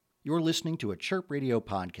You're listening to a Chirp Radio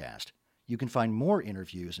podcast. You can find more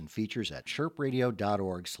interviews and features at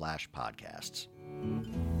chirpradio.org/podcasts.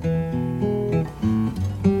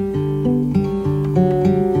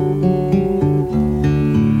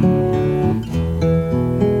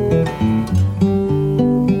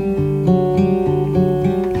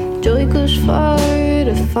 Joy goes far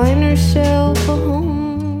to find herself a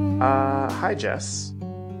home. Hi Jess.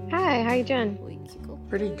 Hi, how you doing?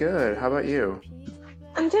 Pretty good. How about you?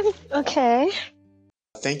 I'm doing okay.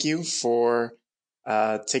 Thank you for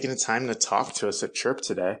taking the time to talk to us at Chirp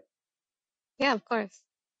today. Yeah, of course.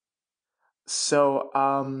 So,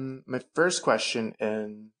 my first question,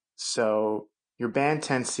 and so your band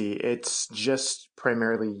Tenci, it's just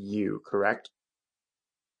primarily you, correct?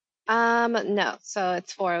 No, so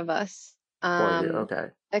it's four of us. Four of you, okay.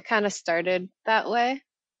 It kind of started that way,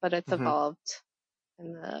 but it's Mhm. evolved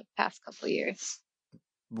in the past couple of years.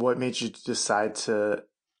 What made you decide to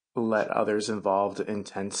let others involved in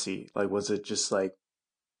Tenci? Like, was it just like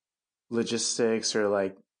logistics or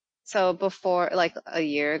like? So before, like a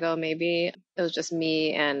year ago, maybe, it was just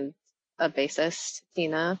me and a bassist,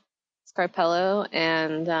 Tina Scarpello,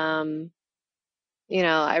 and I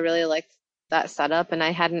really liked that setup, and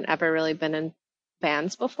I hadn't ever really been in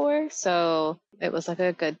bands before, so it was like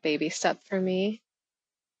a good baby step for me.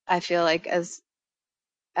 I feel like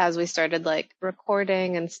as we started like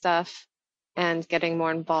recording and stuff and getting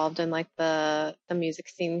more involved in like the music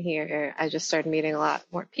scene here, I just started meeting a lot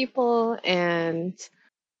more people. And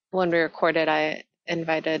when we recorded, I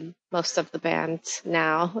invited most of the band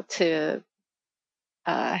now to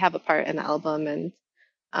have a part in the album, and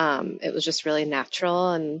it was just really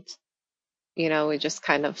natural. And we just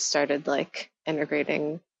kind of started like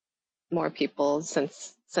integrating more people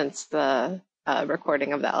since the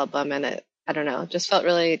recording of the album, and I don't know, just felt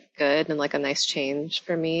really good and like a nice change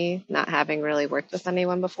for me, not having really worked with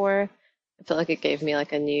anyone before. I feel like it gave me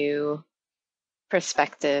like a new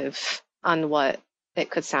perspective on what it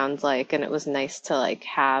could sound like, and it was nice to like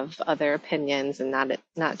have other opinions and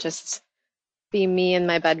not just be me in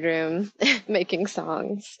my bedroom making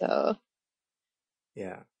songs. So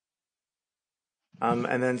Yeah.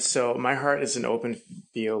 And then so My Heart is an Open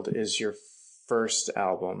Field is your first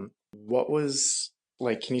album. What was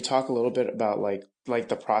like, can you talk a little bit about like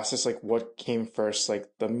the process, like what came first, like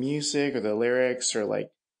the music or the lyrics, or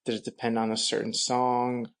like did it depend on a certain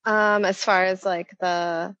song? as far as like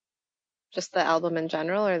just the album in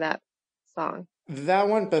general, or that song? That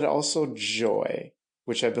one, but also Joy,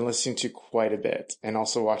 which I've been listening to quite a bit and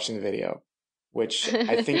also watching the video, which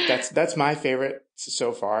I think that's my favorite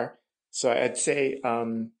so far. So I'd say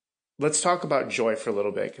let's talk about Joy for a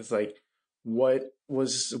little bit, because like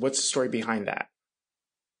what's the story behind that?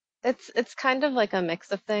 It's kind of like a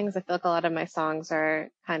mix of things. I feel like a lot of my songs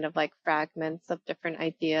are kind of like fragments of different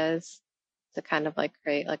ideas to kind of like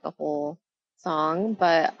create like a whole song.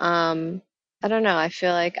 But I don't know. I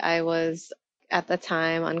feel like I was at the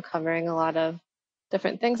time uncovering a lot of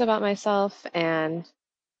different things about myself, and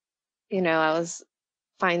I was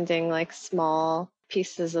finding like small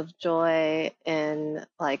pieces of joy in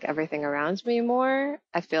like everything around me more.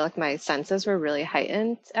 I feel like my senses were really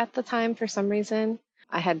heightened at the time for some reason.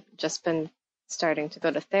 I had just been starting to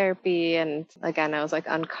go to therapy, and again, I was like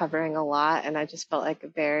uncovering a lot, and I just felt like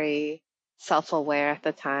very self-aware at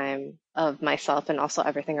the time of myself and also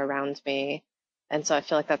everything around me. And so I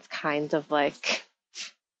feel like that's kind of like,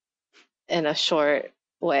 in a short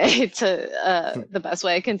way, to the best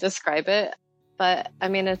way I can describe it. But I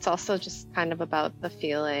mean, it's also just kind of about the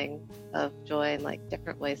feeling of joy and like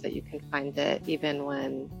different ways that you can find it, even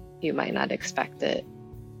when you might not expect it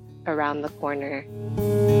around the corner.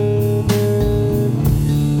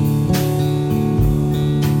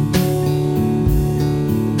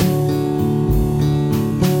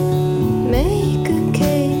 Make a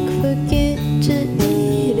cake, forget to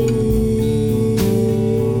eat it.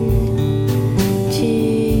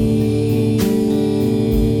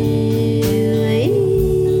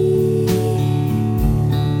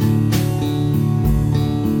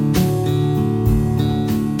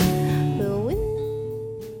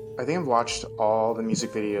 I think I've watched all the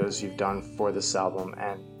music videos you've done for this album,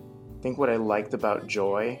 and I think what I liked about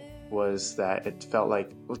Joy was that it felt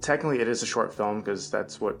like, well, technically it is a short film because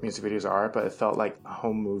that's what music videos are, but it felt like a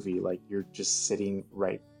home movie, like you're just sitting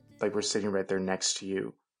right, like we're sitting right there next to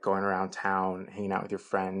you, going around town, hanging out with your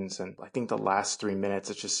friends. And I think the last 3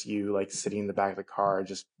 minutes, it's just you like sitting in the back of the car,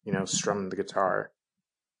 just, strumming the guitar.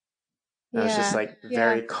 And it was just like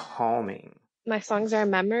very calming. My songs are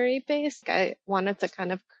memory based. I wanted to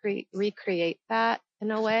kind of recreate that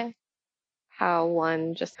in a way, how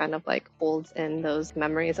one just kind of like holds in those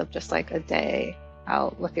memories of just like a day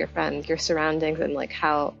out with your friends, your surroundings, and like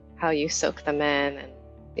how you soak them in. And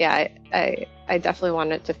yeah, I definitely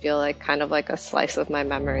want it to feel like kind of like a slice of my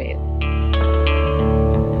memory.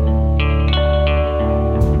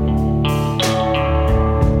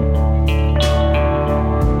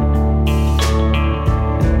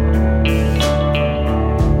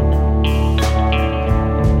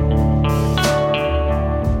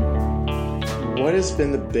 What has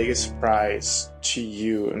been the biggest surprise to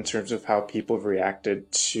you in terms of how people have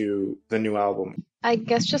reacted to the new album? I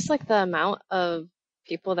guess just like the amount of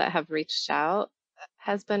people that have reached out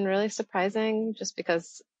has been really surprising, just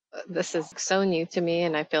because this is so new to me,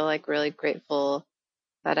 and I feel like really grateful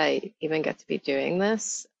that I even get to be doing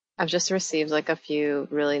this. I've just received like a few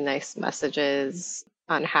really nice messages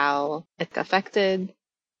on how it affected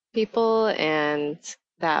people, and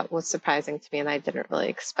that was surprising to me, and I didn't really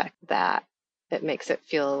expect that. It makes it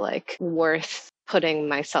feel like worth putting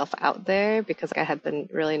myself out there, because I had been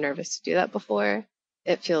really nervous to do that before.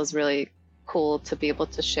 It feels really cool to be able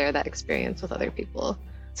to share that experience with other people.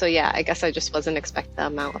 So yeah, I guess I just wasn't expecting the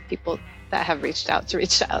amount of people that have reached out to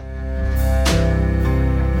reach out.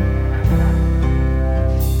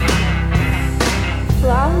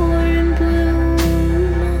 Flower in bloom,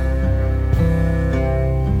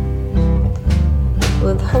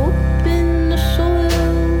 with hope in the soil.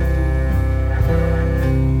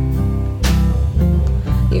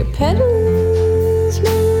 Your petals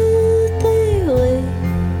melt their way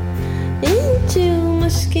into my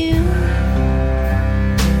skin.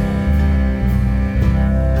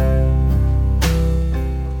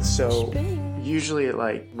 So usually,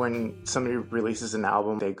 like, when somebody releases an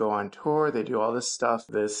album, they go on tour, they do all this stuff.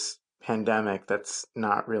 This pandemic, that's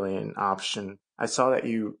not really an option. I saw that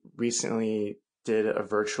you recently did a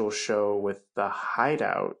virtual show with The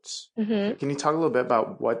Hideout. Mm-hmm. Can you talk a little bit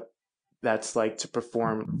about what that's like to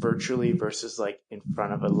perform virtually versus like in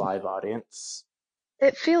front of a live audience?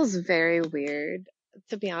 It feels very weird.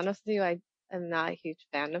 To be honest with you, I am not a huge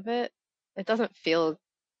fan of it. It doesn't feel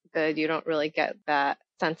good. You don't really get that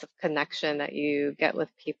sense of connection that you get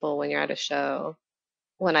with people when you're at a show.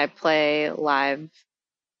 When I play live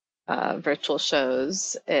virtual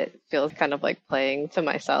shows, it feels kind of like playing to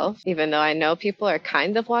myself, even though I know people are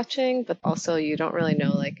kind of watching, but also you don't really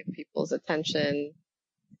know like if people's attention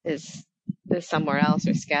is somewhere else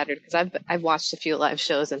or scattered, because I've watched a few live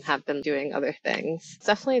shows and have been doing other things. It's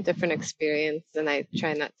definitely a different experience, and I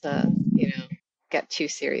try not to, get too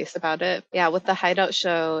serious about it. Yeah, with the Hideout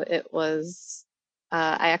show, it was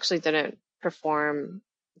I actually didn't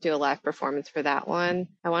do a live performance for that one.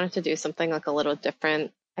 I wanted to do something like a little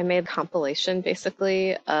different. I made a compilation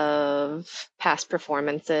basically of past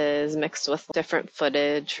performances mixed with different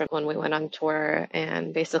footage from when we went on tour,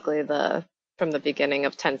 and basically from the beginning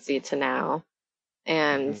of Tenci to now,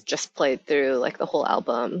 and just played through like the whole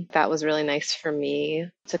album. That was really nice for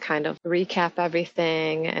me to kind of recap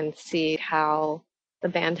everything and see how the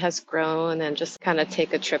band has grown, and just kind of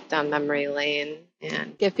take a trip down memory lane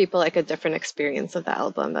and give people like a different experience of the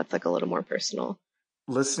album that's like a little more personal.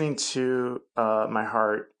 Listening to My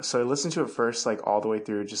Heart, so I listened to it first like all the way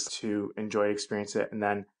through just to enjoy it, experience it, and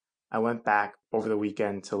then I went back over the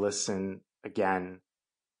weekend to listen again.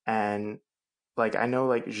 And like, I know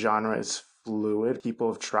like genre is fluid. People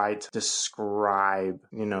have tried to describe,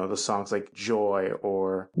 the songs like Joy,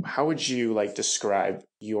 or how would you like describe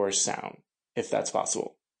your sound, if that's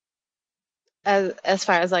possible? As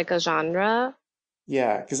far as like a genre,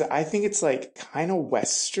 Yeah, because I think it's like kind of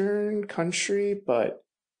Western country, but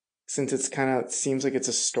since it's kind of seems like it's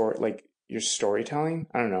a story, like your storytelling.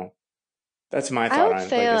 I don't know. That's my I thought would on it,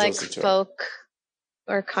 say like as I like listen to it. folk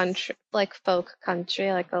or country, like folk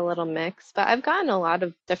country, like a little mix. But I've gotten a lot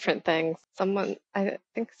of different things. I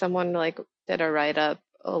think someone like did a write-up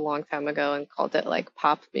a long time ago and called it like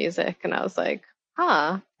pop music, and I was like,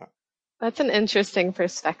 huh, that's an interesting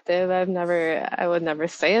perspective. I would never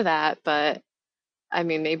say that, but I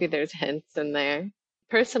mean, maybe there's hints in there.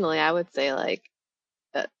 Personally, I would say like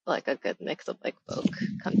a good mix of like folk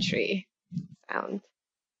country sound.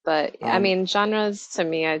 But I mean, genres to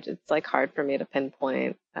me, it's like hard for me to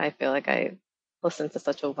pinpoint. I feel like I listen to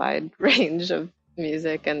such a wide range of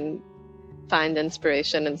music and find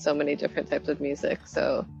inspiration in so many different types of music.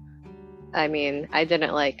 So, I mean, I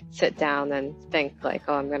didn't like sit down and think like,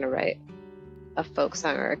 oh, I'm going to write a folk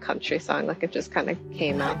song or a country song. Like it just kind of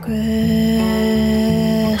came out.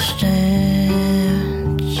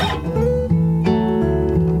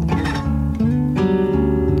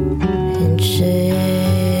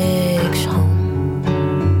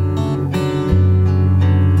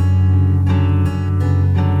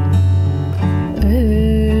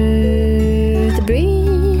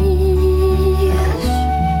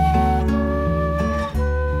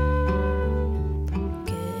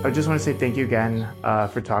 I just want to say thank you again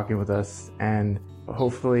for talking with us, and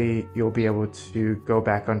hopefully you'll be able to go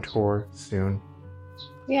back on tour soon.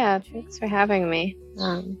 Yeah, thanks for having me.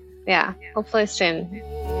 Yeah, hopefully soon.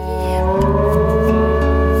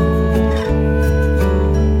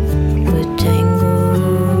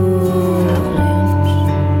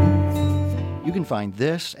 You can find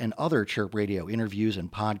this and other Chirp Radio interviews and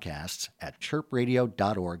podcasts at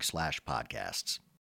chirpradio.org/podcasts.